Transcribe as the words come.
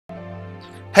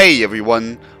Hey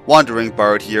everyone, Wandering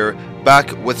Bard here,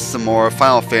 back with some more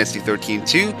Final Fantasy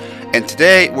XIII-2, and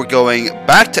today we're going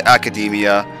back to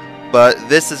Academia, but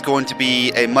this is going to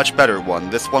be a much better one.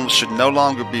 This one should no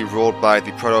longer be ruled by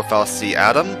the Proto-Fal'Cie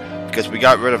Atom, because we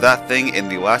got rid of that thing in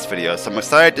the last video, so I'm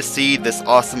excited to see this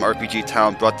awesome RPG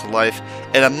town brought to life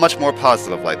in a much more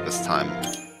positive light this time.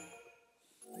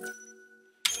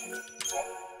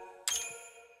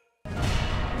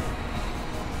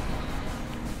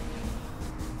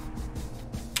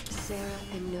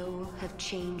 Have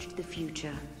changed the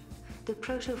future. The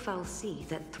Proto-Fal'Cie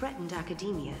that threatened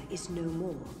Academia is no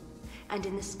more, and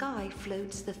in the sky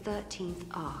floats the 13th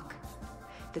Ark.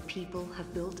 The people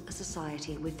have built a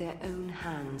society with their own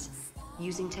hands,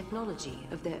 using technology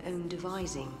of their own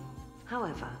devising.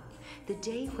 However, the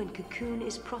day when Cocoon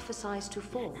is prophesied to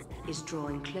fall is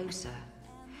drawing closer.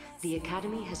 The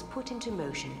Academy has put into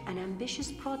motion an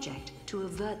ambitious project to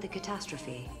avert the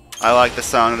catastrophe. I like the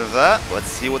sound of that. Let's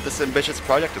see what this ambitious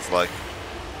project is like.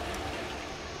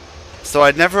 So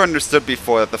I'd never understood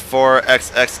before that the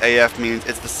 4XXAF means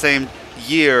it's the same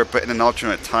year but in an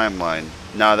alternate timeline,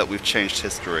 now that we've changed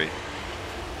history.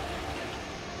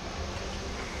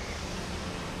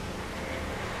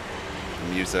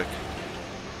 Music.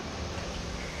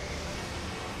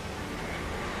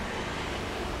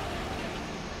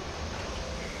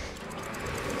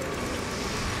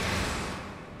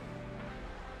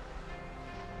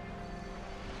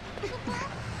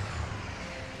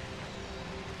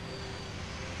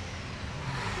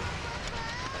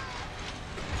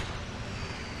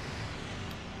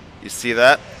 You see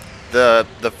that? The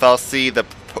Fal'Cie, the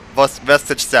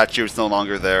vestige statue is no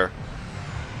longer there.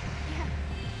 Yeah.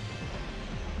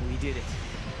 We did it.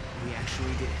 We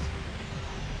actually did it.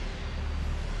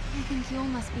 I think Yule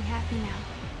must be happy now.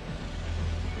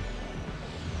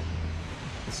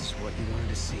 This is what you wanted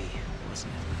to see,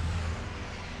 wasn't it?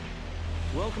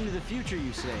 Welcome to the future,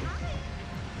 you say?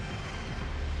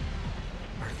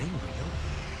 Are they real?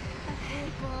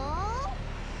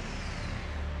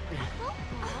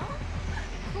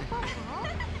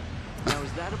 Now,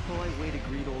 is that a polite way to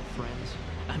greet old friends?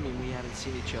 I mean, we haven't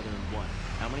seen each other in what?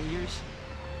 How many years?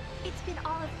 It's been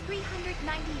all of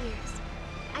 390 years.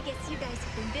 I guess you guys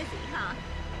have been busy, huh?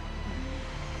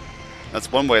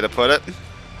 That's one way to put it.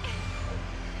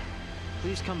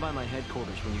 Please come by my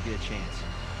headquarters when you get a chance.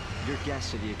 You're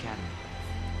guests of the Academy.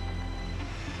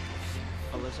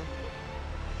 Alyssa?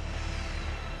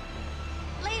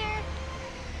 Later!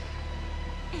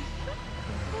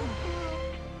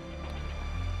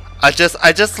 I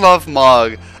just love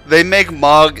Mog. They make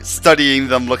Mog studying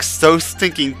them look so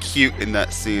stinking cute in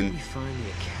that scene. We find the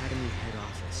Academy head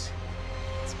office.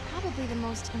 It's probably the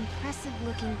most impressive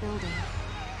looking building.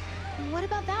 What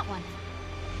about that one?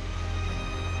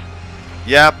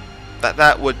 Yeah,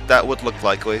 that would look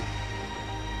likely.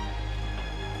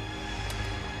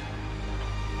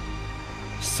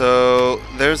 So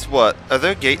there's what? Are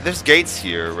there there's gates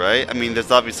here, right? I mean, there's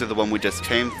obviously the one we just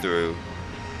came through.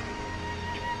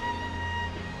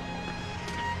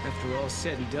 After all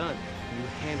said and done, you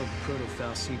handled the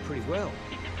Proto-Fal'Cie pretty well.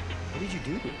 What did you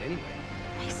do to it anyway?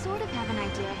 I sort of have an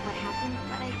idea of what happened,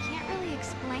 but I can't really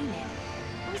explain it.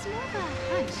 It was more of a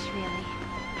hunch, really.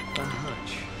 A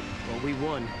hunch. Well, we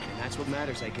won, and that's what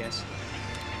matters, I guess.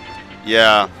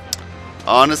 Yeah.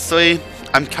 Honestly,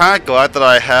 I'm kind of glad that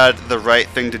I had the right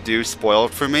thing to do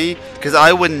spoiled for me, because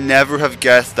I would never have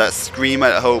guessed that Scream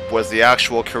at Hope was the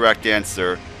actual correct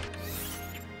answer.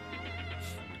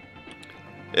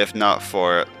 If not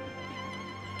for it.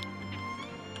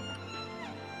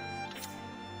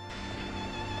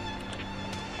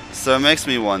 So it makes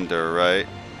me wonder, right?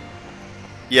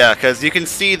 Yeah, because you can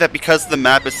see that because the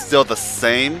map is still the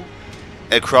same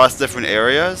across different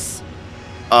areas,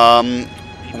 Is he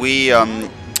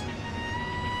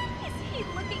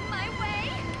looking my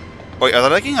way? Wait, are they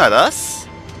looking at us?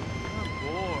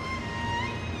 Oh,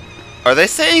 Are they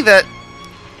saying that...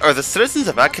 Are the citizens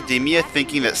of Academia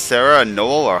thinking that Sarah and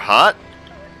Noel are hot?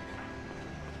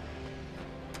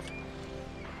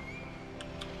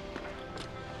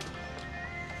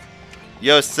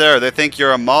 Yo, Sarah, they think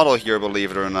you're a model here,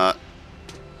 believe it or not.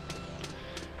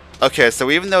 Okay, so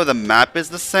even though the map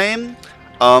is the same,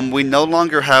 we no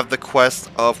longer have the quest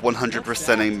of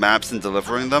 100%ing maps and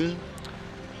delivering them.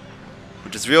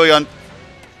 Which is really What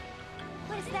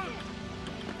is that?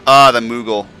 Ah, the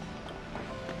Moogle.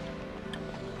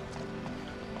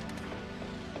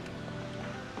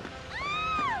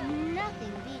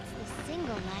 Nothing beats the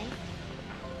single life.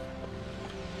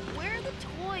 Where are the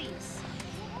toys?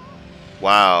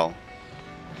 Wow.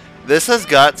 This has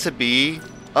got to be...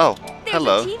 Oh,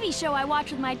 hello. There's a TV show I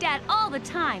watch with my dad all the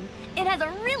time. It has a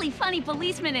really funny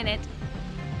policeman in it.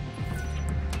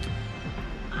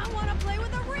 I want to play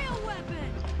with a real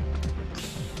weapon.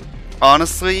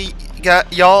 Honestly,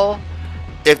 y'all,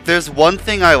 if there's one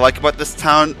thing I like about this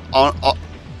town,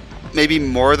 maybe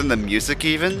more than the music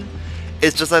even,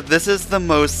 it's just that this is the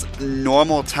most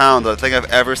normal town that I think I've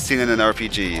ever seen in an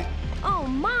RPG. Oh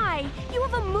my! You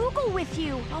have a Moogle with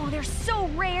you! Oh, they're so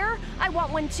rare! I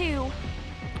want one too!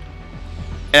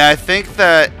 And I think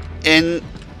that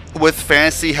with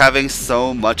fantasy having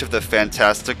so much of the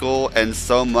fantastical and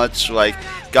so much like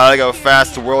gotta go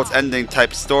fast, the world's ending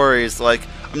type stories, like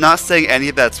I'm not saying any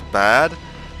of that's bad,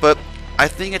 but I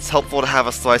think it's helpful to have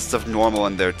a slice of normal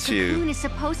in there The too. moon is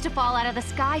supposed to fall out of the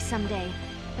sky someday,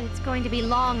 but it's going to be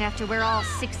long after we're all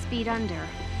 6 feet under.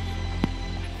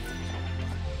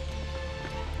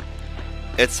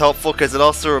 It's helpful because it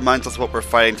also reminds us what we're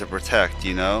fighting to protect,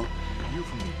 you know? View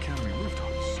from the academy rooftop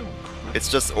is so incredible. It's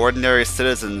just ordinary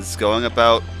citizens going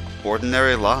about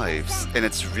ordinary lives, and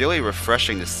it's really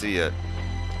refreshing to see it.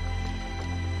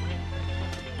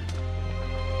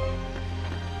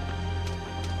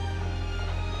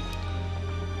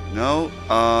 No,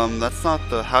 that's not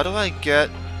the... How do I get...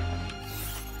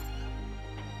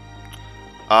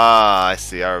 Ah, I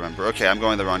see, I remember. Okay, I'm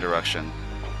going the wrong direction.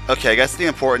 Okay, I guess the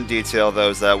important detail, though,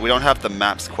 is that we don't have the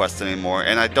maps quest anymore,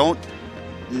 and I don't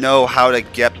know how to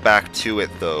get back to it,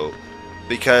 though,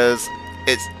 because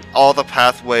it's all the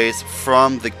pathways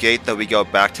from the gate that we go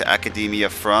back to Academia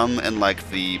from, and, like,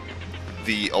 the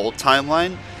old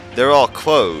timeline, they're all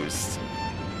closed.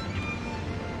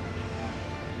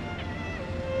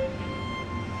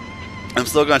 I'm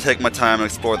still gonna take my time and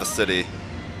explore the city.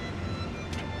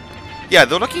 Yeah,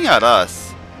 they're looking at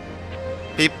us.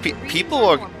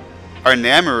 People are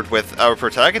enamored with our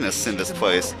protagonists in this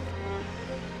place.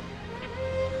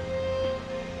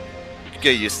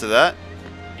 Get used to that.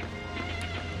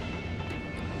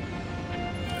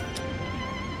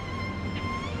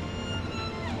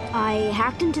 I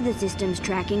hacked into the system's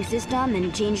tracking system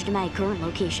and changed my current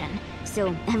location,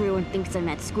 so everyone thinks I'm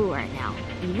at school right now,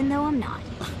 even though I'm not.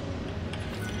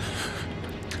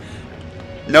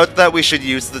 Note that we should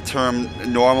use the term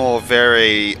normal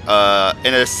very,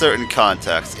 in a certain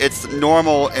context. It's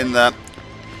normal in that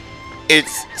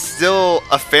it's still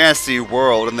a fantasy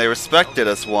world and they respect it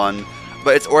as one,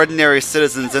 but it's ordinary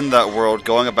citizens in that world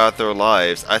going about their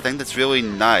lives. I think that's really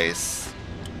nice.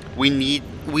 We need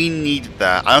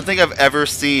that. I don't think I've ever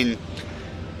seen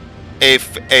a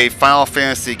Final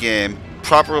Fantasy game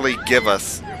properly give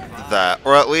us that,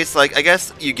 or at least, like, I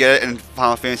guess you get it in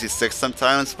Final Fantasy VI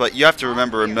sometimes, but you have to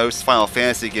remember in most Final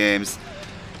Fantasy games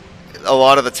a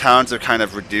lot of the towns are kind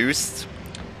of reduced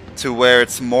to where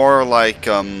it's more like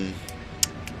they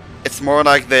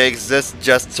exist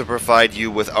just to provide you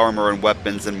with armor and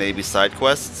weapons and maybe side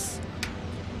quests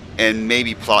and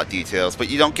maybe plot details, but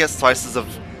you don't get slices of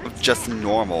just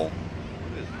normal.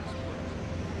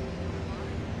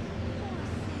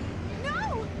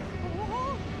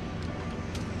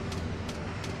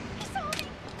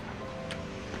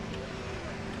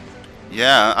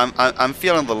 Yeah, I'm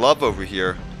feeling the love over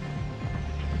here.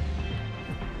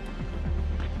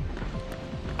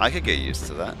 I could get used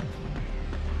to that.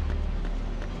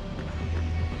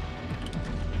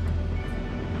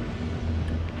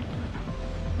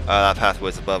 That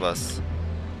pathway's above us.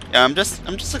 Yeah, I'm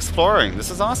just exploring. This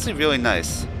is honestly really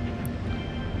nice.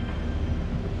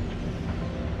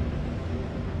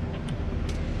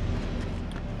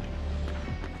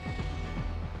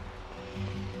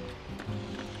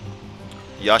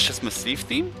 Yasha's Massif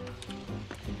theme?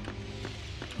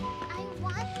 I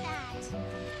want that.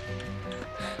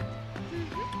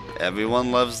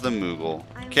 Everyone loves the Moogle.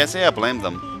 Can't say I blame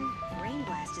them. Brain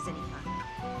blast is any fun.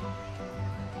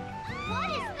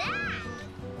 What is that?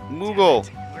 Moogle!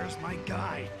 Where's my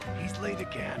guy? He's late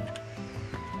again.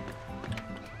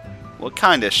 What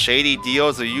kind of shady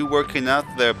deals are you working out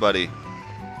there, buddy?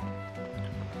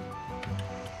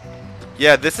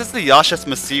 Yeah, this is the Yasha's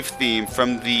Massif theme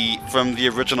from the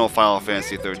original Final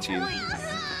Fantasy XIII.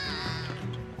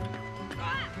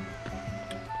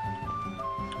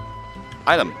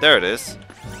 Item, there it is.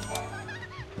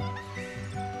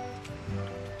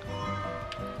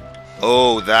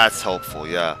 Oh, that's helpful,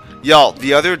 yeah. Y'all,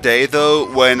 the other day though,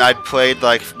 when I played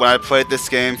this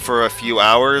game for a few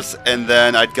hours and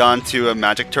then I'd gone to a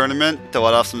Magic tournament to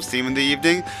let off some steam in the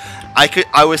evening, I get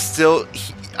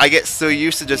so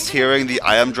used to just hearing the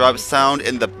item drop sound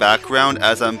in the background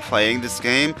as I'm playing this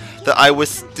game that I was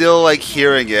still like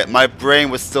hearing it. My brain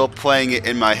was still playing it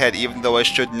in my head even though I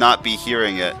should not be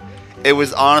hearing it. It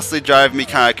was honestly driving me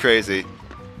kind of crazy.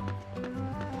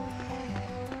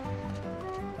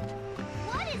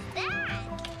 What is that?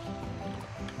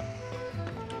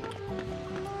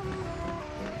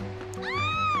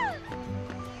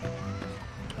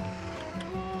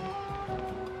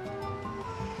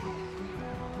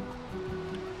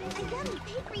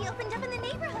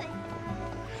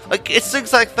 Like, it's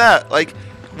things like that. Like,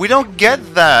 we don't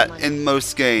get that in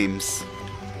most games.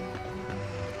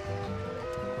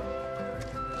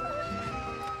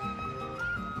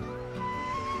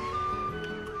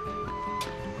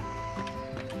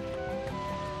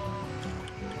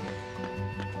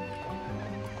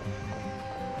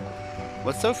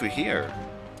 What's over here?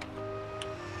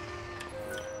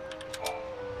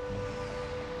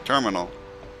 Terminal.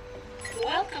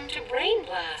 Welcome to Brain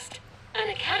Blast, an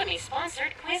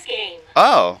Academy-sponsored quiz game.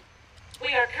 Oh.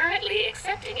 We are currently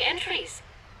accepting entries.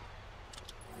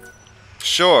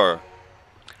 Sure.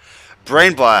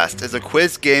 Brain Blast is a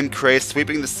quiz game craze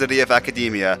sweeping the city of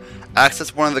Academia.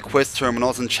 Access one of the quiz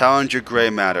terminals and challenge your gray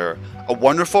matter. A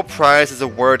wonderful prize is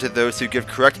awarded to those who give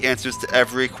correct answers to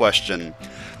every question.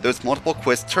 There's multiple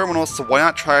quiz terminals, so why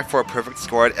not try for a perfect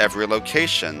score at every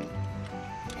location?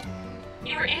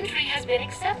 Your entry has been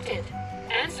accepted.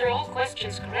 Answer all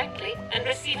questions correctly and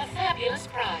receive a fabulous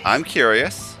prize. I'm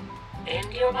curious.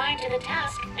 Bend your mind to the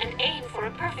task and aim for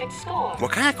a perfect score.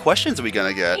 What kind of questions are we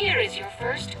gonna get? Here is your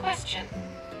first question.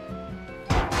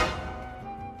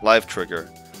 Live trigger.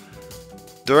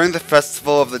 During the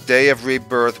festival of the Day of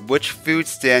Rebirth, which food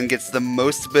stand gets the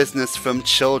most business from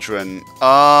children?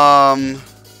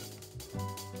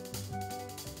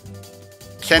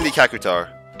 Candy Kakutar.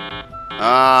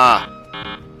 Ah.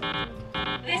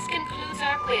 This concludes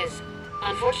our quiz.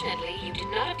 Unfortunately, you did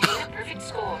not obtain a perfect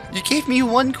score. You gave me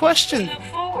one We question. look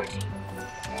forward to.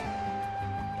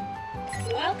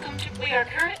 Welcome to. We are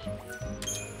current.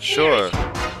 Sure.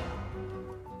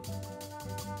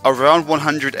 Around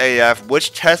 100 AF,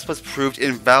 which test was proved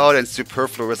invalid and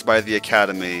superfluous by the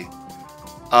Academy?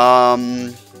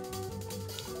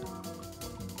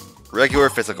 Regular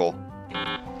physical.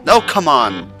 No, come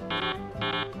on.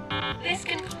 This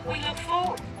can. We look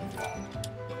forward.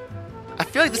 I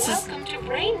feel like this is... Welcome to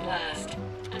Brain Blast.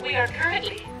 We are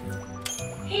currently.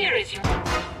 Here is your.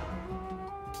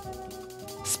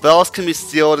 Spells can be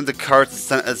sealed into cards and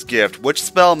sent as gift. Which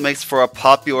spell makes for a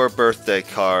popular birthday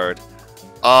card?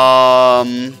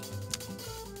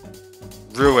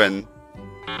 Ruin.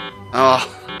 Oh.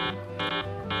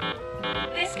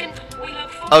 This can. We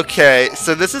look forward. Okay,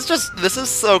 so this is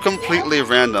so completely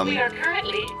random. We are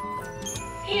currently.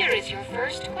 Here is your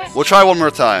first question. We'll try one more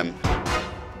time.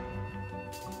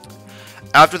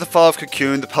 After the fall of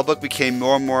Cocoon, the public became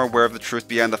more and more aware of the truth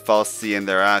behind the fal'Cie and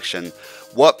their action.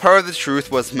 What part of the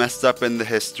truth was messed up in the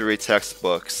history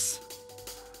textbooks?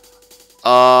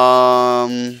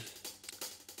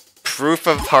 Proof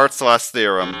of Hart's last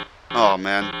theorem. Oh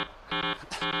man.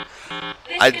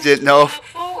 I didn't know.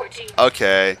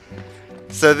 Okay.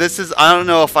 So this is, I don't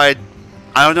know if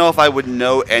I would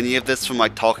know any of this from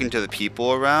like talking to the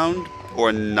people around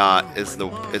or not is the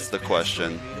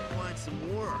question.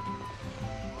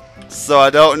 So I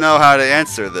don't know how to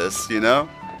answer this, you know?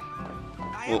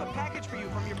 I have a package for you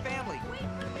from your family.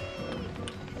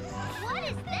 What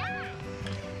is that?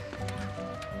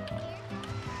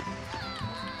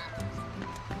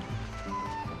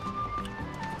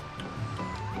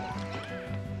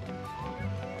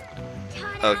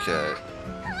 Okay.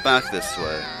 Back this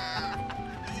way.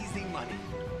 Easy money.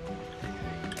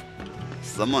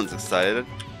 Someone's excited.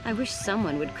 I wish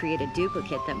someone would create a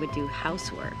duplicate that would do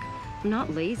housework. I'm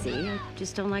not lazy, I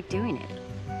just don't like doing it.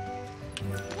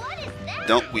 What is that?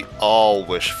 Don't we all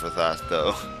wish for that,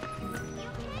 though? Oh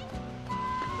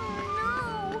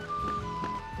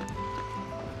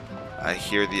I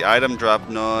hear the item drop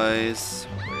noise.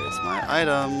 Where's my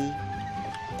item? no!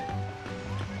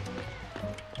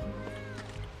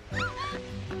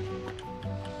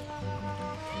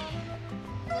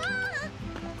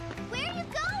 Where are you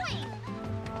going?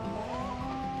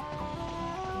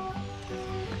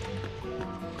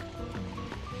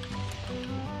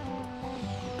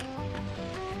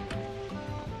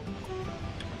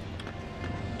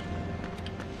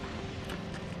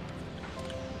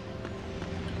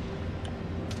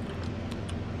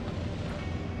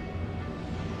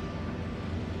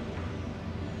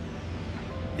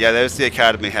 Yeah, there's the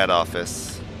Academy head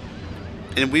office.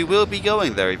 And we will be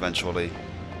going there eventually.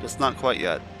 Just not quite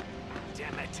yet.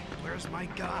 Damn it. Where's my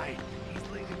guy? He's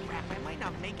late to crap. I might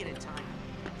not make it in time.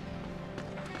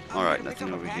 Alright, Pick nothing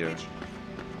up a over here. package.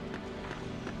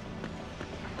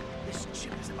 This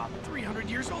chip is about 300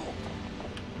 years old.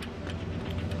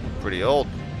 Pretty old.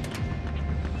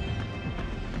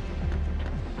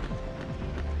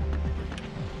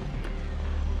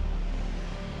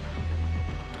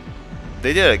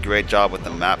 They did a great job with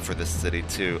the map for this city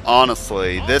too.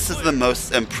 Honestly, this is the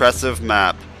most impressive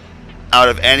map out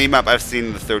of any map I've seen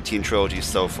in the 13 trilogy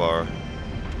so far.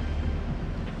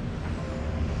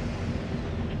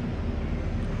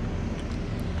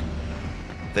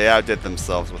 They outdid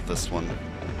themselves with this one.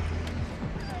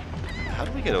 How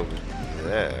do we get over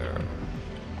there?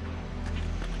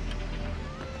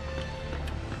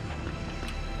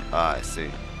 Ah, I see.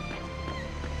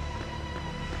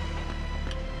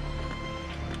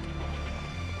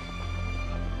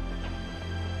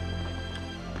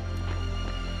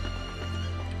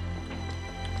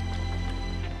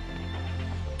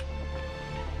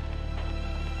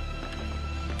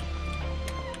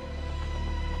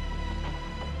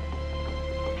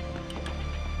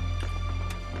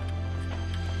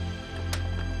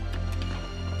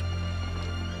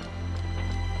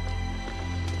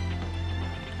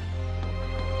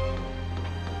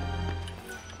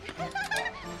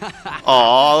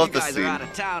 Aw, I love You the guys scene. are out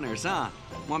of towners, huh?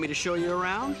 Want me to show you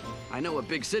around? I know a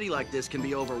big city like this can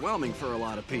be overwhelming for a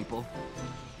lot of people.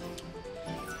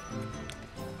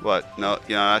 What? No,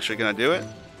 you're not actually gonna do it?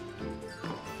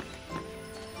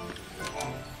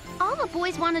 All the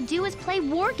boys want to do is play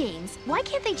war games. Why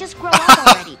can't they just grow up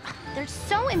already? They're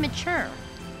so immature.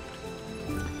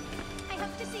 I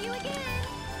hope to see you again.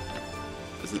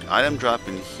 There's an item drop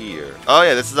in here. Oh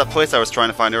yeah, this is that place I was trying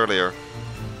to find earlier.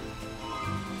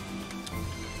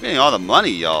 Getting all the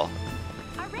money, y'all.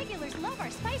 Our regulars love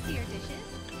our spicier dishes.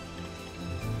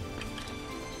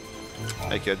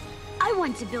 Hey, kid. I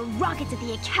want to build rockets at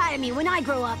the academy when I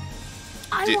grow up.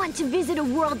 I want to visit a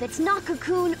world that's not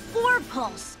Cocoon or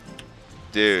Pulse.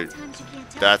 Dude,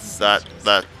 that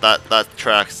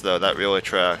tracks though. That really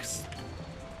tracks.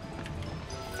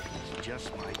 It's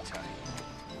just my type.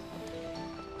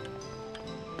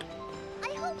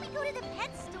 I hope we go to the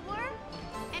pet store.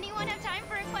 Anyone have time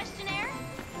for a questionnaire?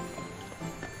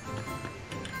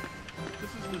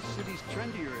 This is the city's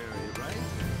trendier area, right?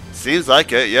 Seems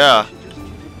like it, yeah. Just choose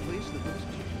a place that looks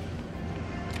cheap.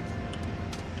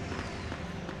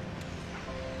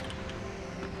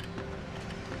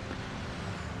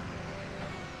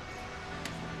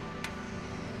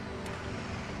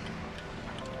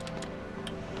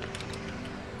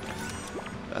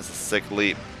 That's a sick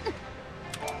leap.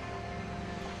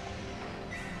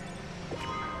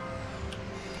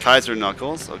 Kaiser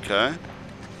Knuckles, okay.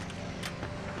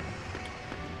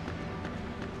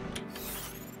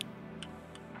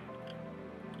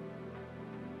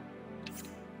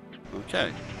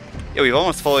 Okay. Yeah, we've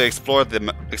almost fully explored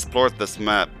this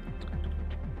map.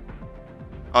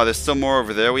 Oh, there's still more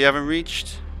over there we haven't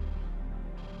reached.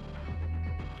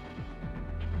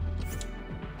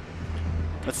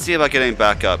 Let's see about getting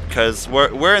back up, because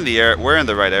we're in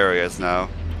the right areas now.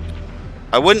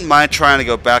 I wouldn't mind trying to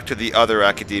go back to the other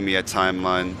Academia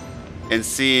timeline and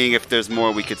seeing if there's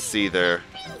more we could see there.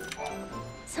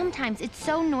 Sometimes it's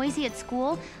so noisy at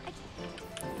school.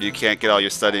 You can't get all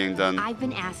your studying done. I've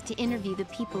been asked to interview the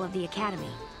people of the academy.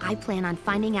 I plan on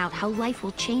finding out how life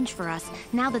will change for us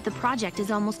now that the project is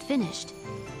almost finished.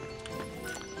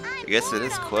 I guess it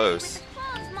is close.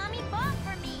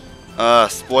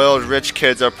 Spoiled rich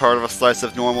kids are part of a slice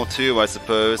of normal too, I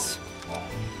suppose.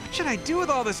 What should I do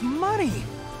with all this money?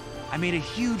 I made a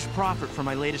huge profit from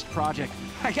my latest project.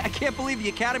 I can't believe the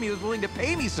Academy was willing to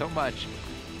pay me so much.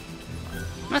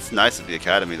 That's nice of the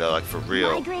Academy though, like for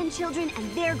real. My grandchildren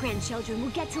and their grandchildren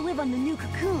will get to live on the new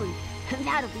Cocoon.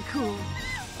 That'll be cool.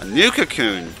 A new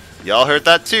Cocoon. Y'all heard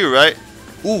that too, right?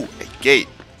 Ooh, a gate.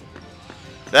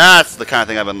 That's the kind of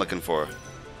thing I've been looking for.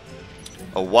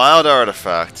 A wild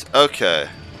artifact. Okay.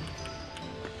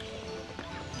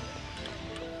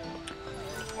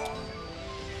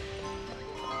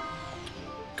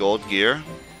 Gold gear.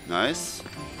 Nice.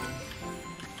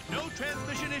 No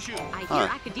transmission issue. I hear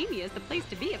Academia is the place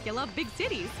to be if you love big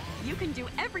cities. You can do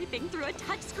everything through a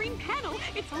touchscreen panel.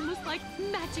 It's almost like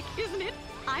magic, isn't it?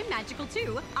 I'm magical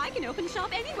too. I can open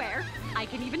shop anywhere. I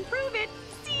can even prove it.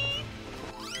 See?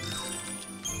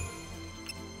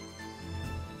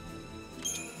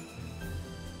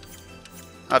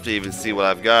 I have to even see what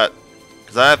I've got,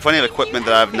 because I have plenty of equipment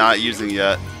that I'm not using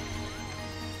yet.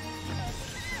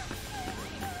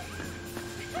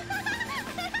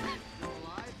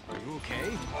 Are you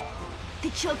okay? The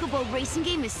Chocobo racing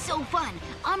game is so fun.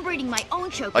 I'm breeding my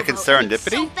own Chocobo. Like in and it's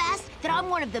Serendipity? so fast that I'm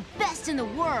one of the best in the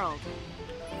world.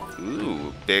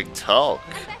 Ooh, big talk.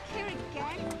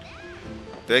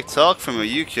 Big talk from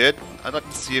you, kid. I'd like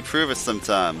to see you prove it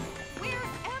sometime. Where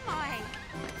am I?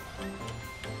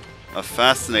 A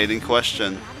fascinating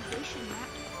question. Navigation map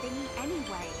thingy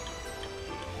anyway.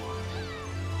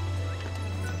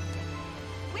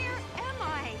 Where am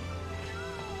I?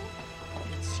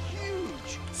 It's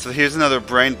huge. So here's another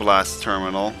Brain Blast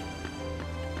terminal.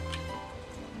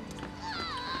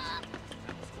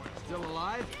 Still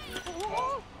alive?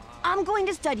 I'm going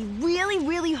to study really,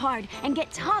 really hard and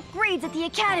get top grades at the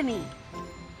academy.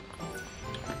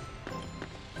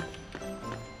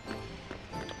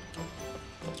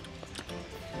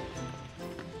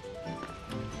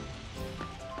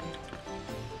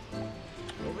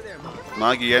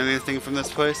 Mog, you get anything from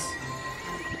this place?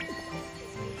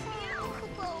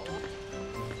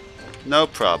 No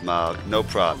prob, Mog. No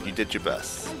prob. You did your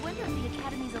best.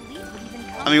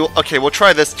 I mean, okay, we'll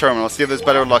try this terminal. See if there's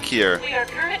better luck here. We are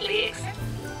currently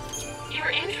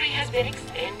your entry has been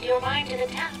and your mind in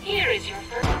attack. Here is your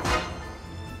first.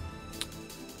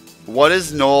 What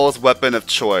is Noel's weapon of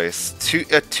choice?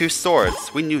 Two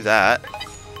swords. We knew that.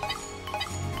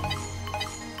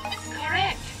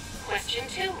 Correct. Question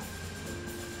 2.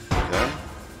 Okay.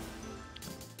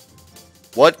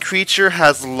 What creature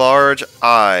has large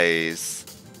eyes?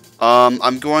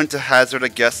 I'm going to hazard a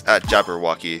guess at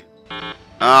Jabberwocky.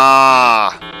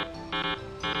 Ah.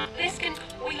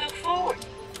 We look forward.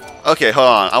 Okay, hold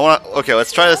on. Okay,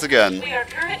 let's try this again. We are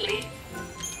currently.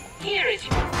 Here is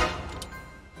your.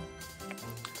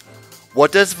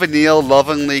 What does Vanille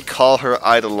lovingly call her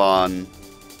Eidolon?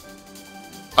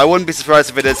 I wouldn't be surprised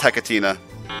if it is Hecatina.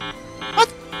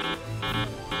 What?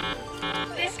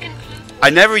 I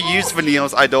never used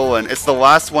Vanille's Eidolon. It's the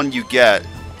last one you get.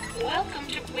 Welcome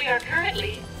to. We are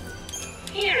currently.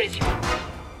 Here is your.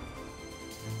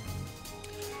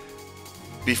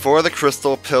 Before the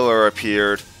crystal pillar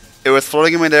appeared, it was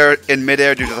floating in midair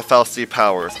due to the Fal'Cie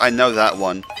powers. I know that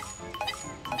one.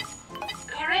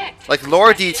 Correct. Like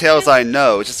lore details I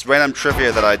know, it's just random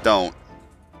trivia that I don't.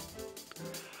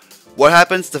 What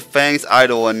happens to Fang's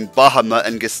idol in Bahamut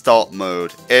and Gestalt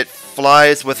mode? It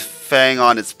flies with Fang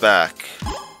on its back.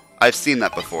 I've seen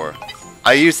that before.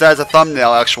 I used that as a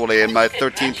thumbnail actually in my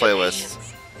 13 playlist.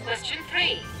 Question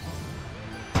 3.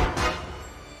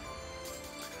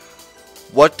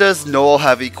 What does Noel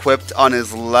have equipped on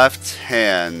his left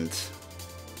hand?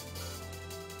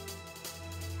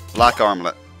 Black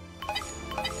armlet.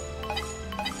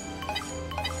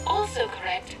 Also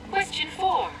correct. Question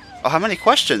 4. Oh, how many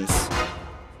questions?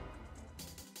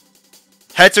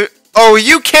 Heads or... Oh, are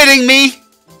you kidding me?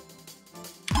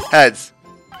 Heads.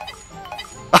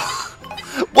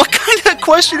 What kind of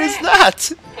question is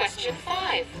that? Question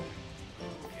 5.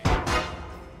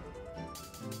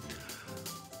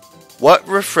 What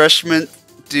refreshment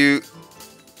do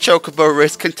Chocobo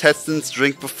race contestants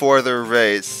drink before their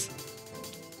race?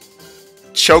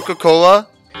 Coca-Cola?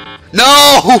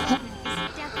 No!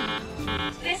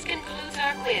 This concludes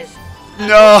our quiz.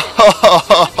 No!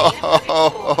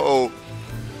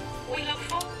 We look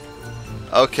forward.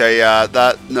 Okay,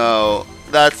 yeah, no.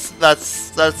 That's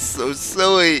so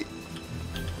silly.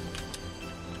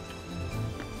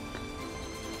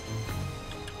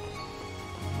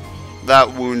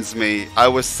 That wounds me. I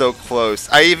was so close.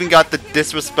 I even got the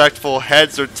disrespectful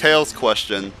heads or tails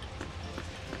question.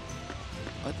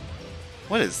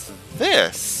 What is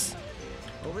this?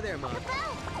 Over there, Mog.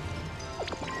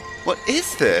 What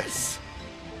is this?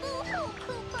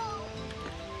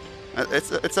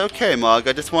 It's okay, Mog.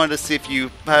 I just wanted to see if you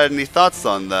had any thoughts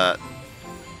on that.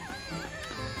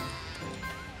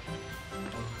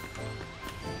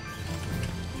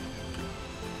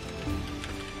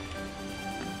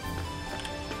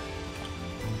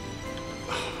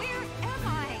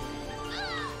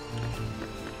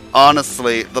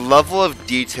 Honestly, the level of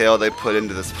detail they put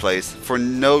into this place, for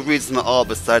no reason at all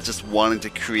besides just wanting to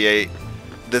create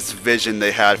this vision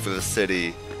they had for the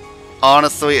city,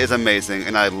 honestly is amazing,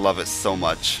 and I love it so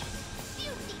much.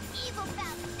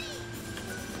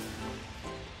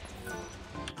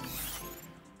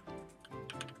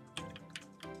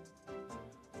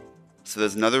 So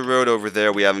there's another road over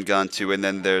there we haven't gone to, and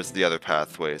then there's the other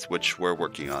pathways, which we're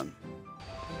working on.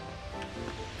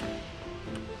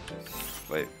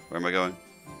 Wait, where am I going?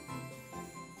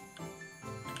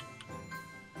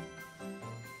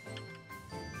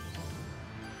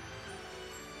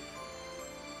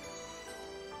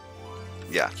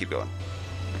 Yeah, keep going.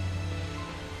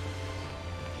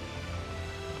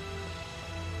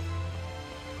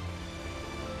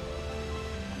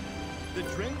 The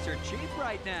drinks are cheap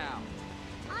right now.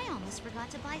 I almost forgot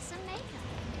to buy some makeup.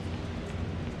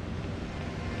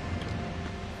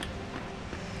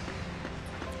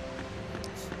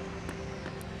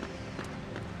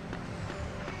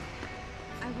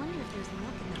 I wonder if there's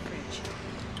milk in the fridge.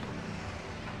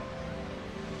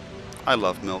 I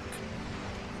love milk.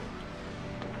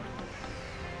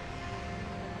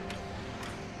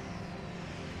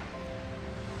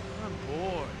 I'm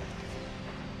bored.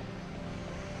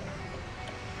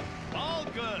 All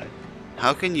good.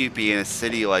 How can you be in a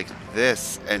city like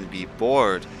this and be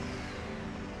bored?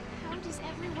 How does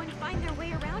everyone find their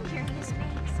way around here in this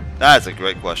maze? That's a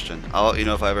great question. I'll let you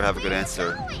know if I ever have a good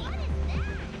answer.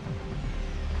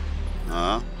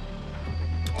 Huh?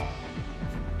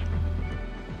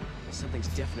 Something's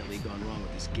definitely gone wrong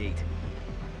with this gate.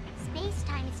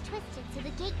 space-time is twisted so the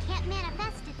gate can't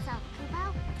manifest itself,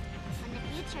 Kupo. When the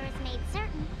future is made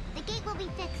certain, the gate will be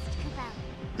fixed, Kupo.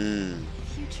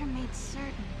 Future made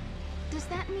certain. Does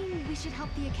that mean we should help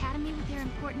the Academy with their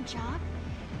important job?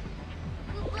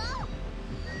 Kupo!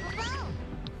 Kupo!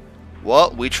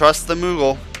 Well, we trust the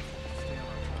Moogle.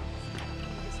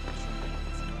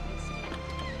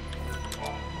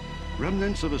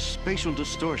 Remnants of a spatial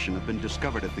distortion have been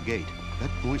discovered at the gate. That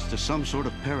points to some sort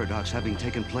of paradox having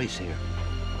taken place here.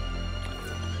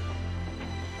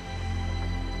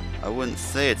 I wouldn't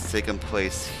say it's taken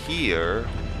place here.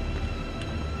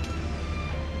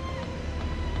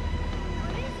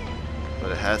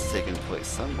 But it has taken place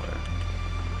somewhere.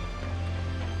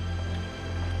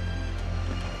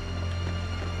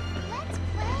 Let's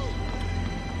play!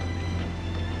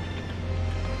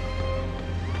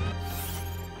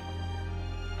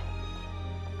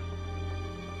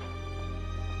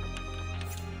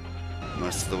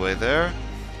 Most of the way there.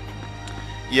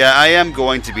 Yeah, I am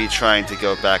going to be trying to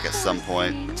go back at some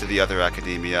point to the other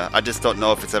academia. I just don't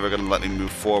know if it's ever going to let me move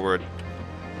forward.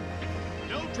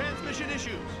 No transmission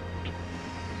issues.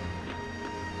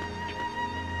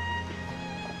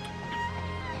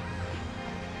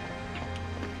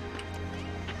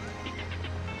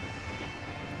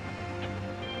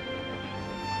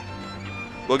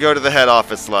 We'll go to the head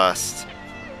office last.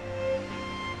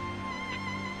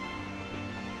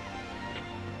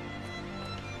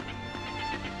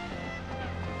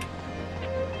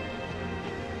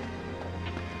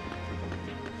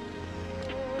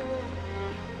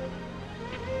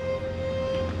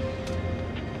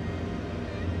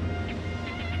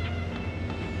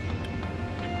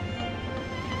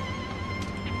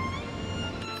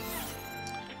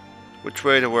 Which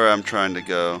way to where I'm trying to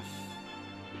go?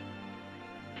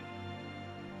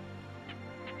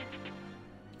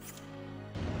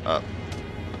 Up.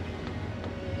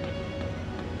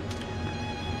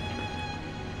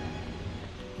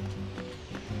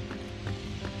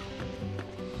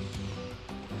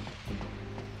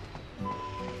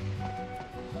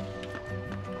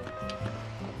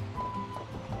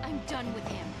 I'm done with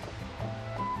him.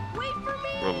 Wait for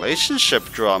me! Relationship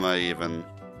drama, even.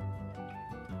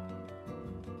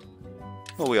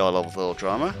 Well, we all love a little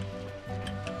drama.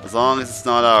 As long as it's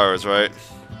not ours, right?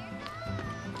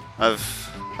 I've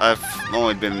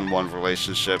only been in one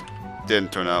relationship.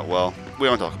 Didn't turn out well. We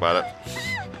don't talk about it.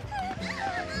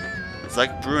 It's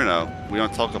like Bruno. We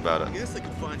don't talk about it.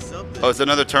 Oh, is it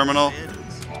another terminal?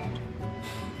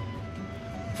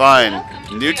 Fine.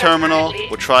 New terminal.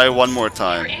 We'll try one more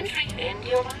time.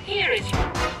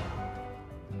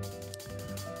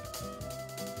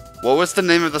 What was the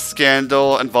name of the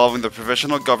scandal involving the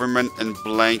provisional government and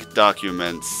blank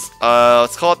documents?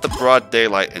 Let's call it the Broad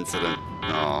Daylight Incident.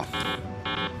 Oh.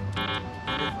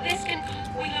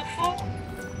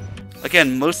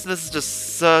 Again, most of this is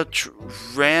just such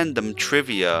random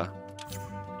trivia.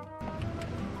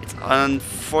 It's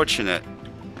unfortunate.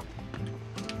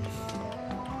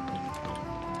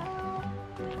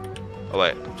 Oh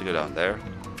wait, I have to go down there.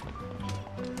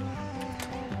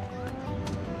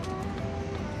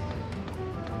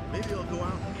 Maybe I'll go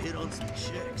out and hit on some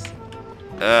chicks.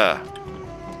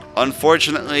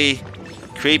 Unfortunately,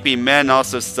 creepy men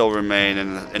also still remain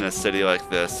in a city like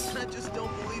this. I just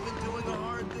don't believe in doing a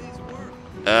hard day's work.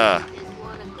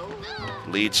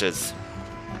 Leeches.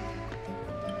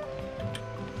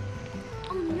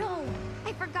 Oh no!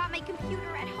 I forgot my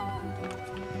computer at home.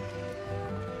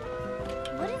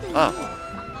 What do they mean? A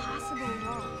possible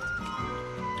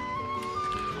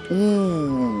world.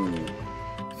 Ooh.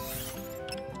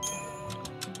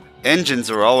 Engines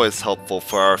are always helpful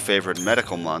for our favorite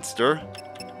medical monster.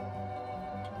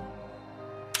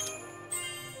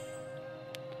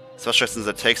 Especially since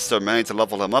it takes so many to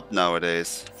level him up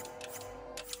nowadays.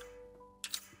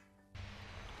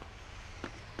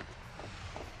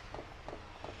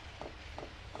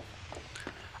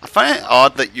 I find it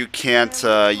odd that you can't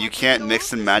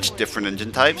mix and match different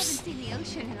engine types.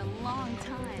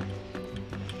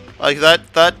 Like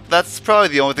that's probably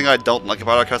the only thing I don't like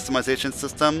about our customization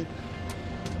system.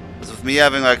 Is with me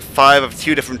having like 5 of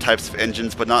 2 different types of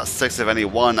engines, but not 6 of any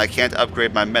one, I can't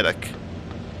upgrade my medic.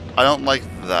 I don't like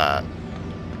that.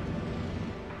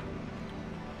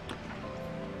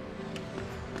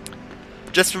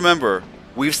 Just remember,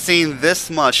 we've seen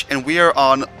this much, and we are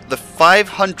on the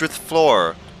 500th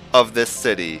floor of this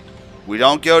city. We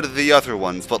don't go to the other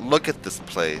ones, but look at this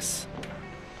place.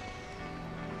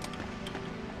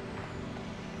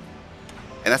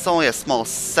 And that's only a small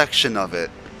section of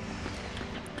it.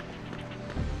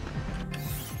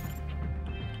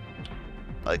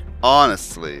 Like,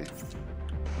 honestly.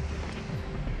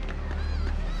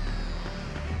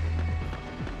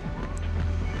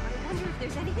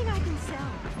 there's anything I can sell.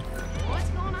 What's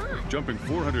going on? Jumping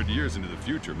 400 years into the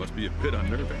future must be a bit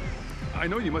unnerving. I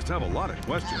know you must have a lot of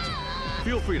questions.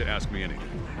 Feel free to ask me anything.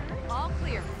 All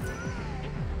clear.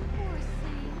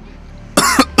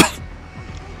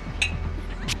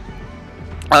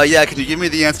 Yeah, can you give me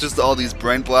the answers to all these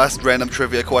brain blast random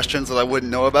trivia questions that I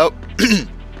wouldn't know about?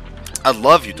 I'd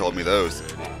love you told me those.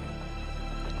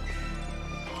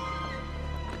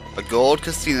 A gold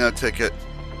casino ticket.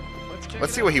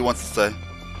 Let's see what he wants to say.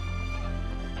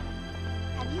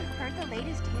 Have you heard the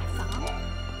latest hit song?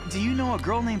 Do you know a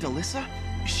girl named Alyssa?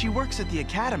 She works at the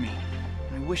academy.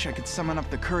 I wish I could summon up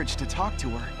the courage to talk to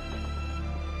her.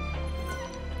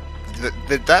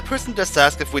 Did that person just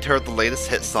ask if we'd heard the latest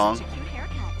hit song?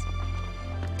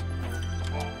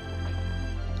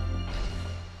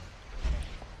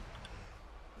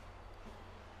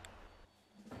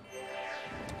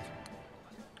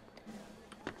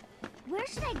 Where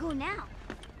should I go now?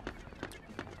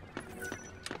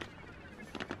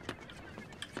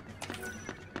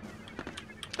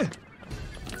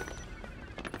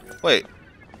 Wait,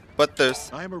 but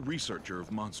there's... I am a researcher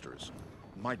of monsters.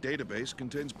 My database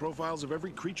contains profiles of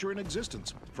every creature in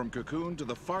existence, from Cocoon to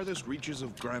the farthest reaches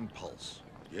of Grand Pulse.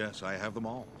 Yes, I have them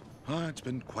all. It's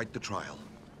been quite the trial.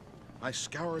 I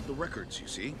scoured the records, you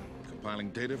see,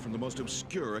 compiling data from the most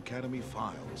obscure Academy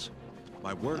files.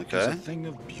 My work is a thing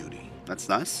of beauty. That's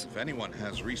nice. If anyone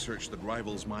has research that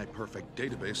rivals my perfect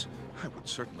database, I would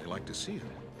certainly like to see it.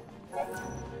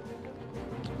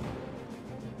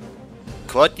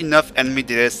 Collect enough enemy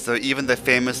data so even the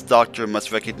famous doctor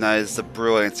must recognize the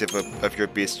brilliance of your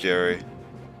bestiary.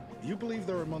 You believe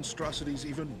there are monstrosities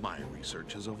even my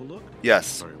research has overlooked?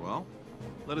 Yes. Very well.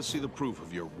 Let us see the proof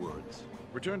of your words.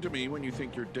 Return to me when you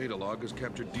think your data log has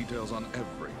captured details on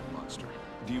every monster.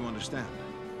 Do you understand?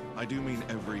 I do mean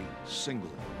every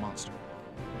single monster.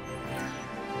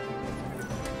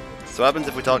 So what happens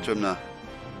if we talk to him now?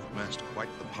 You've amassed quite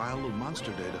the pile of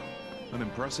monster data. An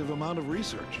impressive amount of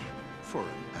research for an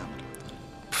amateur.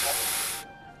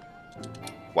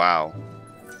 Wow.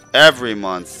 Every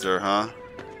monster, huh?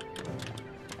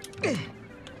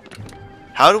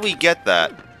 How do we get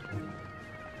that?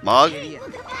 Mog?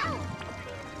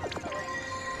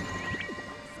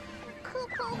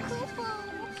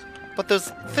 But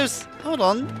there's hold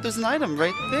on, there's an item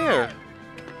right there.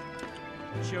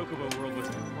 Chocobo World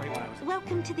wasn't quite what I was.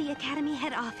 Welcome to the Academy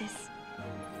head office.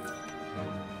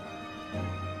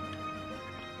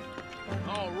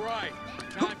 All right,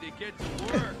 time to get to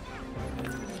work.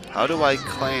 How do I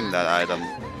claim that item?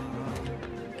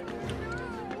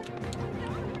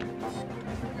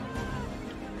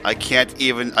 I can't.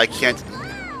 And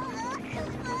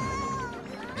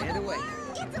away.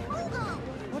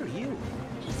 What are you?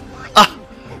 Ah!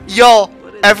 Y'all!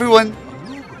 Everyone!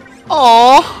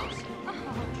 Aww!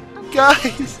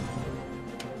 Guys!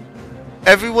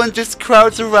 Everyone just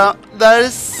crowds around. That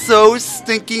is so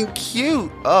stinking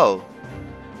cute! Oh.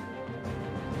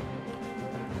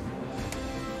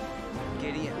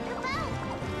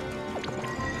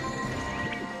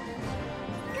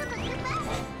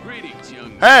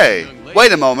 Hey!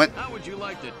 Wait a moment! How would you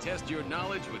like to test your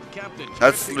knowledge with Captain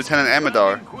That's Lieutenant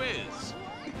Amador. Quiz?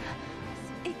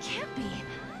 It can't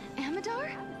be. Amador?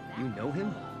 You know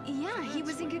him? Yeah, he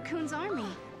was in Cocoon's army.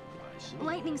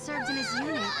 Lightning served in his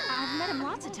unit. I've met him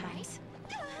lots of times.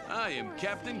 I am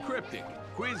Captain Cryptic,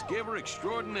 quiz giver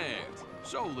extraordinaire.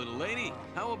 So, little lady,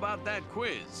 how about that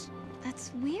quiz? That's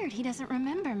weird. He doesn't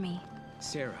remember me.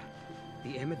 Sarah,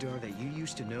 the Amador that you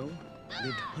used to know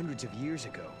lived hundreds of years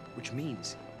ago, which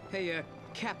means... Hey,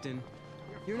 Captain,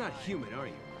 you're not human, are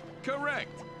you?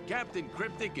 Correct. Captain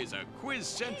Cryptic is a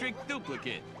quiz-centric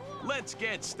duplicate. Let's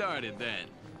get started then.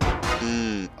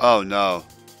 Oh no.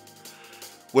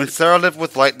 When Sarah lived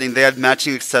with Lightning, they had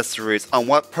matching accessories. On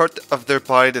what part of their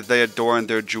body did they adorn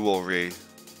their jewelry?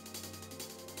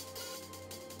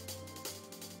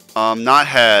 Not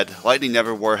head. Lightning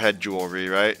never wore head jewelry,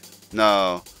 right?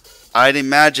 No. I'd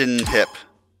imagine hip.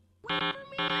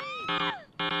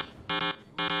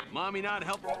 Mommy not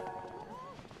helping.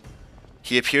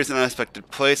 He appears in unexpected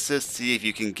places. See if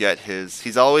you can get his.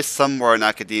 He's always somewhere in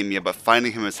academia, but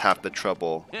finding him is half the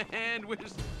trouble. And with... He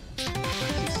seems to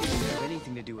have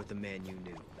anything to do with the man you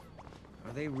knew.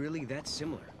 Are they really that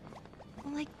similar?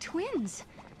 Like twins.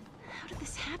 How did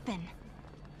this happen?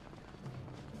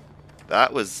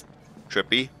 That was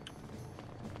trippy.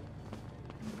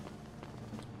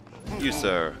 You,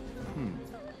 sir.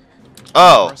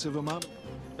 Oh!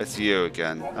 It's you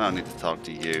again. I don't need to talk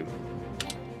to you.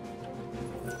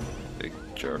 Big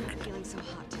jerk. I'm feeling so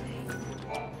hot today.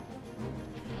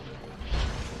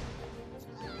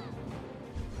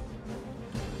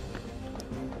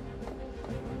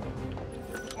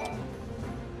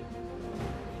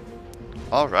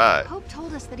 Alright. Hope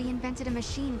told us that he invented a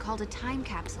machine called a time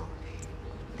capsule.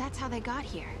 That's how they got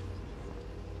here.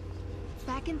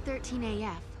 Back in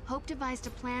 13AF, Hope devised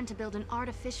a plan to build an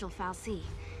artificial fal'Cie.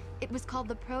 It was called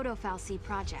the Proto-fal'Cie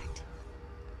Project.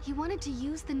 He wanted to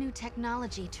use the new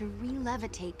technology to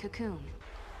re-levitate Cocoon.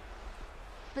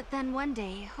 But then one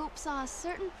day, Hope saw a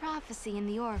certain prophecy in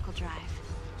the Oracle Drive.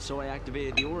 So I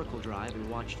activated the Oracle Drive and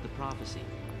watched the prophecy.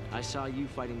 I saw you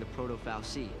fighting the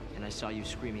Proto-fal'Cie, and I saw you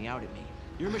screaming out at me.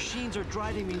 Your machines are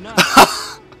driving me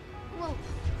nuts! Well,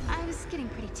 I was getting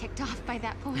pretty ticked off by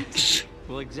that point.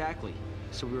 Well, exactly.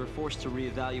 So we were forced to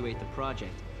reevaluate the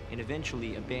project, and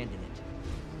eventually abandon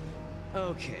it.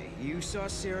 Okay, you saw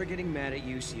Sarah getting mad at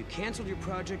you, so you canceled your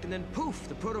project, and then poof,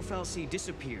 the Proto-fal'Cie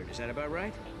disappeared. Is that about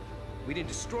right? We didn't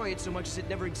destroy it so much as it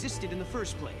never existed in the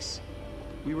first place.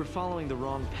 We were following the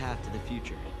wrong path to the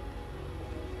future.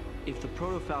 If the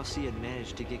Proto-fal'Cie had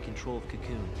managed to get control of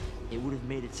Cocoon, it would have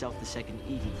made itself the second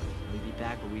Edie, and we'd be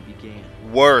back where we began.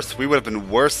 Worse. We would have been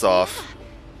worse off.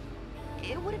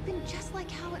 It would have been just like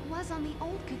how it was on the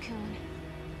old Cocoon.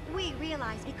 We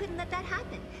realized we couldn't let that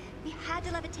happen. We had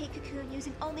to levitate Cocoon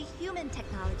using only human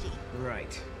technology.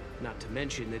 Right. Not to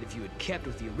mention that if you had kept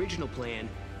with the original plan,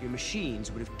 your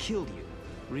machines would have killed you.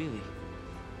 Really?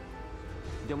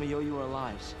 Then we owe you our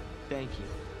lives. Thank you.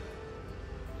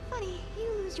 Funny, you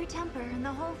lose your temper and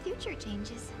the whole future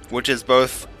changes. Which is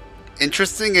both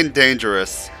interesting and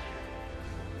dangerous.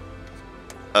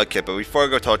 Okay, but before I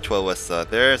go talk to Alyssa,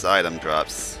 there's item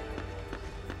drops.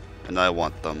 And I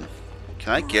want them.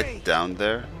 Can I get down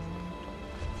there?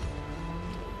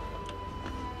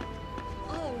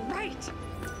 All right.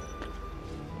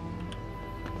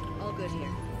 All good here.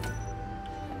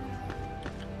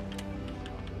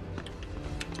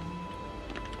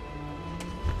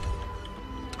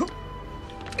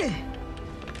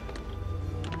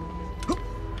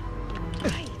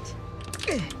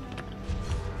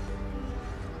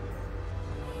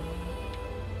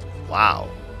 Wow.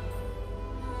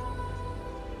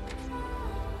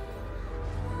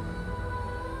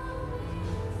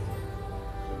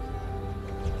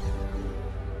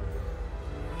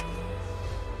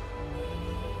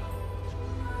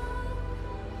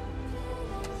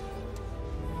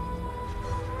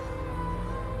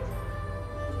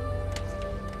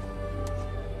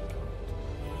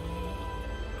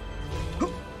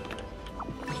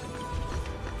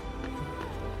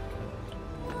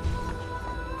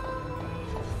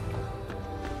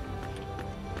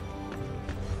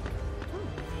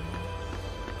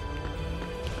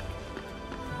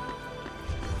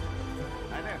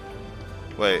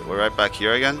 Wait, we're right back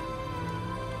here again?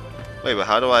 Wait, but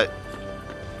how do I...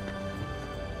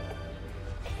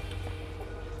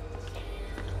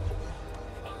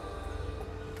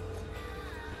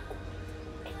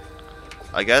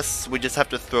 I guess we just have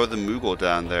to throw the Moogle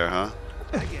down there, huh?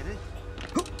 I get it.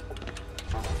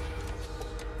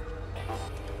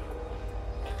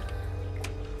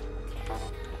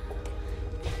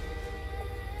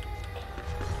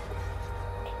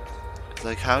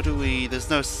 Like, how do we...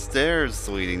 There's no stairs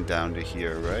leading down to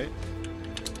here, right?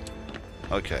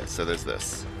 Okay, so there's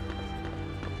this.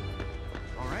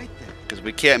 Alright then. Because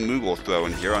we can't Moogle throw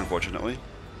in here, unfortunately.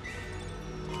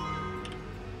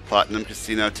 Platinum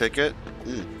Casino ticket.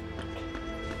 Hmm.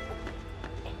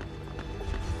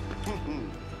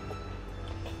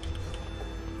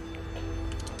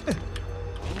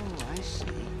 Oh, I see.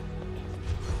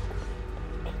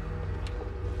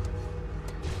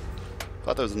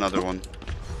 Thought there was another one.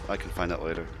 I can find that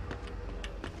later.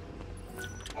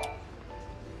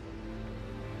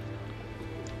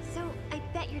 So, I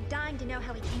bet you're dying to know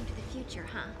how we came to the future,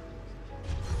 huh?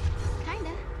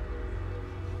 Kinda.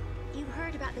 You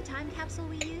heard about the time capsule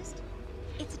we used?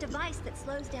 It's a device that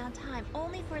slows down time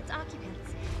only for its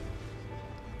occupants.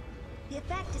 The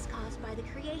effect is caused by the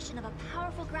creation of a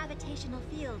powerful gravitational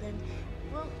field and,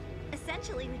 well,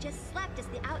 essentially we just slept as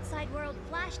the outside world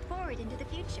flashed forward into the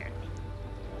future.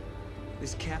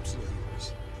 This capsule of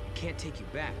yours can't take you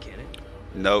back, can it?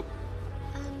 Nope.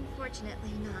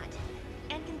 Unfortunately not.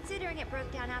 And considering it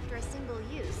broke down after a single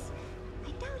use,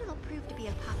 I doubt it'll prove to be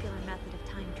a popular method of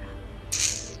time travel.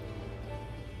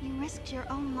 You risked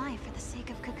your own life for the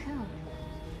sake of Cocoon.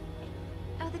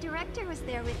 Oh, the director was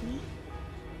there with me.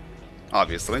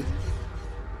 Obviously.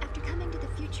 After coming to the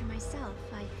future myself,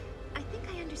 I think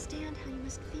I understand how you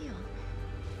must feel.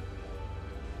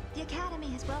 The Academy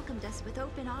has welcomed us with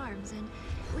open arms, and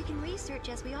we can research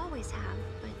as we always have,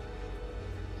 but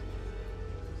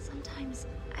sometimes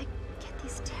I get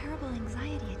these terrible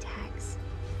anxiety attacks.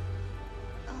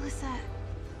 Alyssa...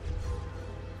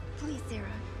 Please, Sarah,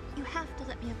 you have to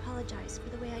let me apologize for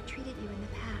the way I treated you in the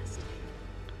past.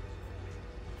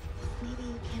 Maybe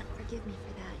you can't forgive me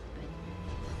for that,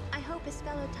 but I hope as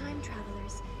fellow time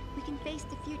travelers, we can face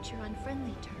the future on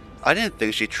friendly terms. I didn't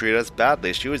think she treated us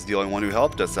badly. She was the only one who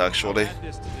helped us, actually. Add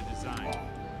this to the design.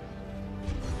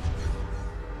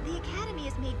 The Academy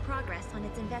has made progress on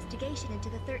its investigation into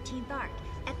the 13th Arc.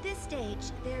 At this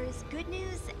stage, there is good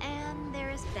news and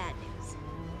there is bad news.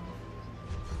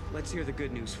 Let's hear the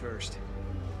good news first.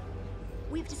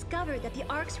 We've discovered that the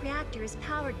Ark's reactor is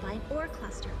powered by an ore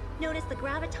cluster, known as the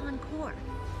Graviton Core.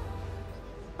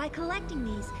 By collecting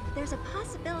these, there's a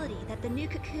possibility that the new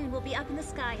cocoon will be up in the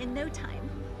sky in no time.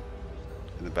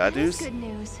 And the bad news? Good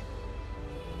news.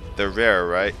 They're rare,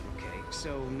 right? Okay,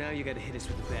 so now you gotta hit us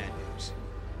with the bad news.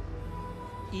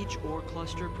 Each ore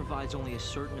cluster provides only a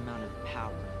certain amount of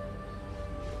power.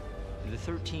 The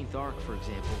 13th Arc, for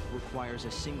example, requires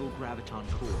a single graviton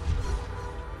core.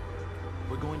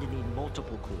 We're going to need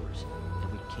multiple cores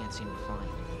that we can't seem to find.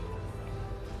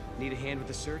 Need a hand with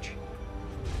the search?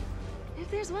 If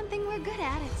there's one thing we're good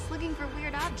at, it's looking for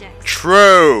weird objects.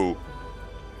 True!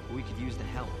 We could use the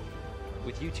help.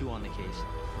 With you two on the case,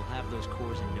 we'll have those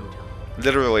cores in no time.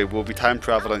 Literally, we'll be time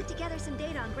traveling. I'll put together some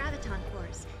data on graviton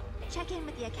cores. Check in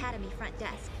with the Academy front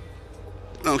desk.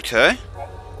 Okay.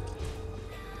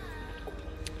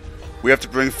 We have to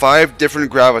bring 5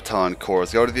 different graviton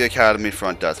cores. Go to the Academy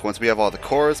front desk. Once we have all the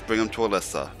cores, bring them to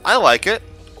Alyssa. I like it.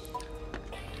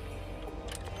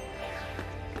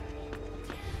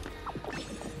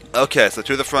 Okay, so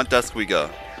to the front desk we go.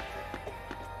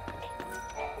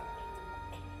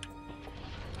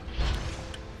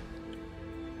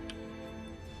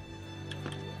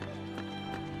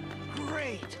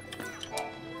 Great.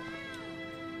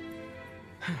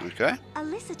 Okay.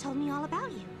 Alyssa told me all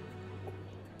about you.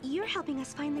 You're helping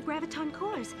us find the graviton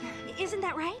cores, isn't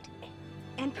that right?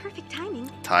 And perfect timing.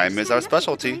 Time is our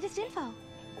specialty. Latest info.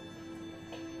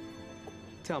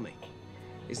 Tell me,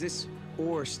 is this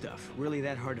ore stuff really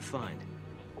that hard to find?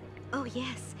 Oh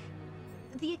yes.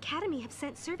 The Academy have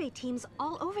sent survey teams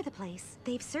all over the place.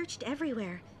 They've searched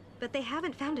everywhere, but they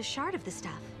haven't found a shard of the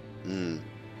stuff.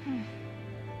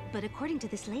 But according to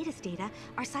this latest data,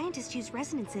 our scientists use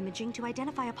resonance imaging to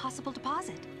identify a possible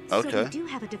deposit. Okay. So we do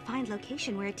have a defined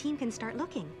location where a team can start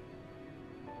looking.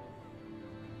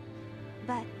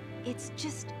 But it's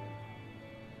just...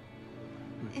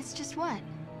 It's just what?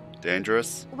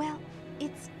 Dangerous. Well,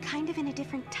 it's kind of in a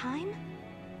different time.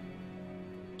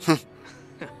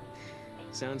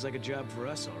 Sounds like a job for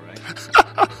us, all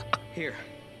right. Here,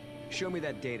 show me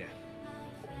that data.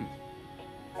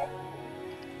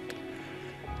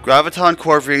 Graviton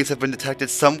core readings have been detected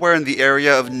somewhere in the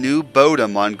area of New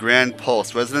Bodom on Grand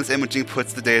Pulse. Resonance imaging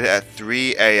puts the data at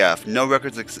 3 AF. No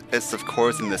records exist of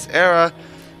cores in this era,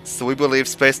 so we believe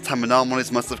space-time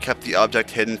anomalies must have kept the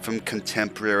object hidden from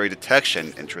contemporary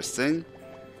detection. Interesting.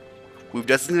 We've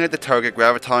designated the target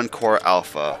Graviton Core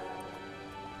Alpha.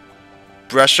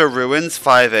 Brescia Ruins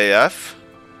 5 AF.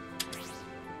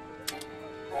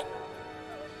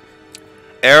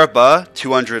 Erba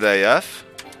 200 AF.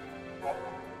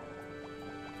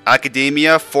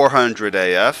 Academia 400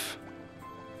 AF.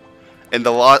 And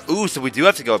the lot. Ooh, so we do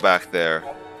have to go back there.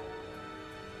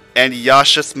 And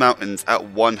Yashas Mountains at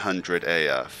 100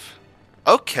 AF.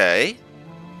 Okay.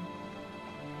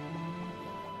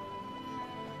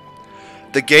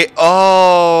 The gate.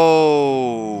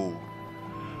 Oh.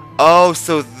 Oh,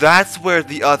 so that's where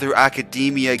the other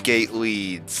Academia gate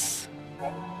leads.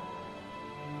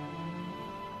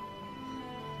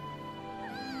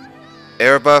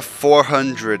 Erba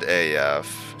 400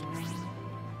 AF.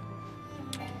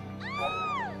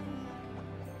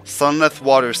 Sunleth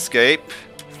Waterscape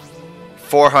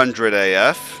 400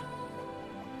 AF.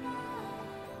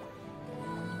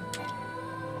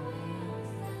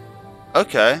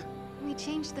 Okay. We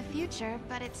changed the future,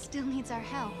 but it still needs our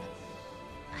help.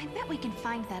 I bet we can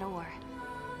find that ore.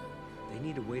 They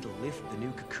need a way to lift the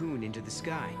new cocoon into the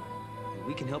sky, and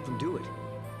we can help them do it.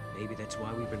 Maybe that's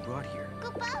why we've been brought here.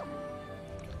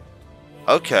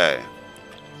 Okay.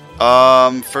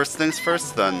 First things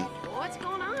first then. What's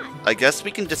going on? I guess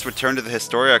we can just return to the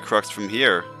Historia Crux from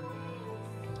here.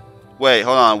 Wait,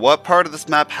 hold on. What part of this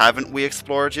map haven't we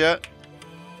explored yet?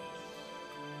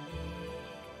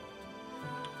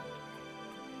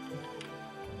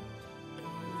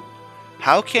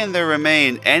 How can there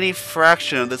remain any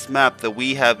fraction of this map that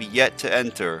we have yet to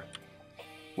enter?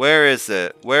 Where is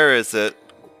it? Where is it?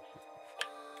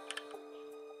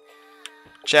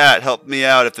 Chat, help me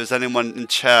out if there's anyone in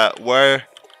chat. Where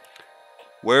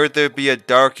would there be a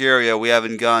dark area we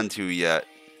haven't gone to yet?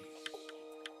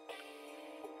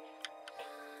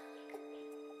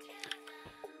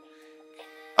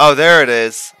 Oh, there it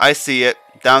is. I see it.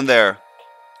 Down there.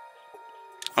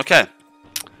 Okay.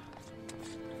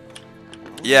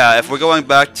 Yeah, if we're going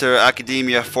back to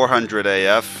Academia 400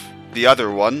 AF, the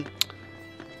other one,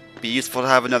 be useful to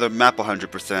have another map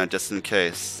 100% just in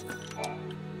case.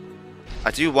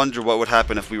 I do wonder what would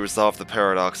happen if we resolved the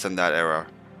paradox in that era.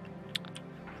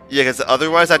 Yeah, because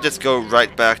otherwise I'd just go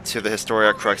right back to the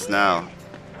Historia Crux now.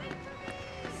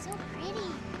 So pretty.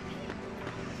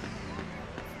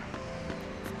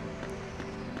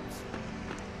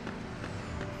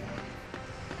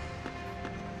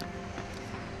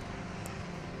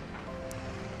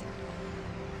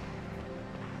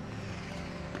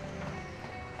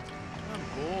 I'm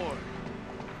bored.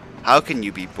 How can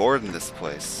you be bored in this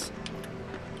place?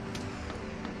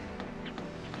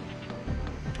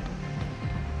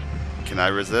 Can I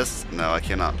resist? No, I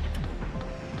cannot.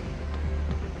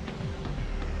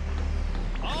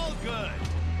 All good.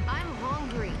 I'm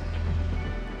hungry.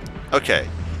 Okay,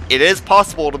 it is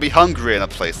possible to be hungry in a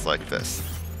place like this.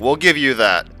 We'll give you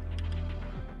that.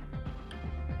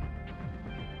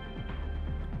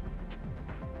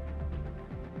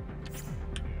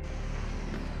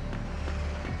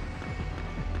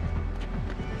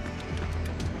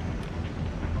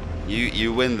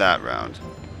 You win that round.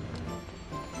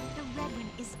 The red one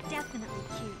is definitely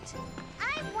cute.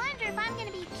 I wonder if I'm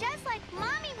gonna be just like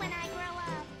Mommy when I grow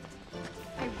up.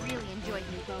 I really enjoyed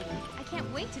New Bodom. I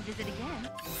can't wait to visit again.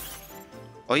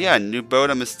 Oh yeah, New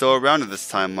Bodom is still around in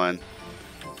this timeline.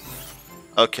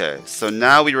 Okay, so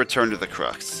now we return to the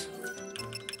Crux.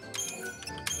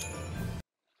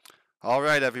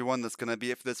 Alright everyone, that's going to be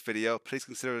it for this video. Please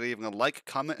consider leaving a like,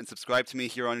 comment, and subscribe to me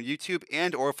here on YouTube,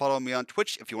 and or follow me on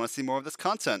Twitch if you want to see more of this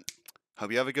content.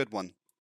 Hope you have a good one.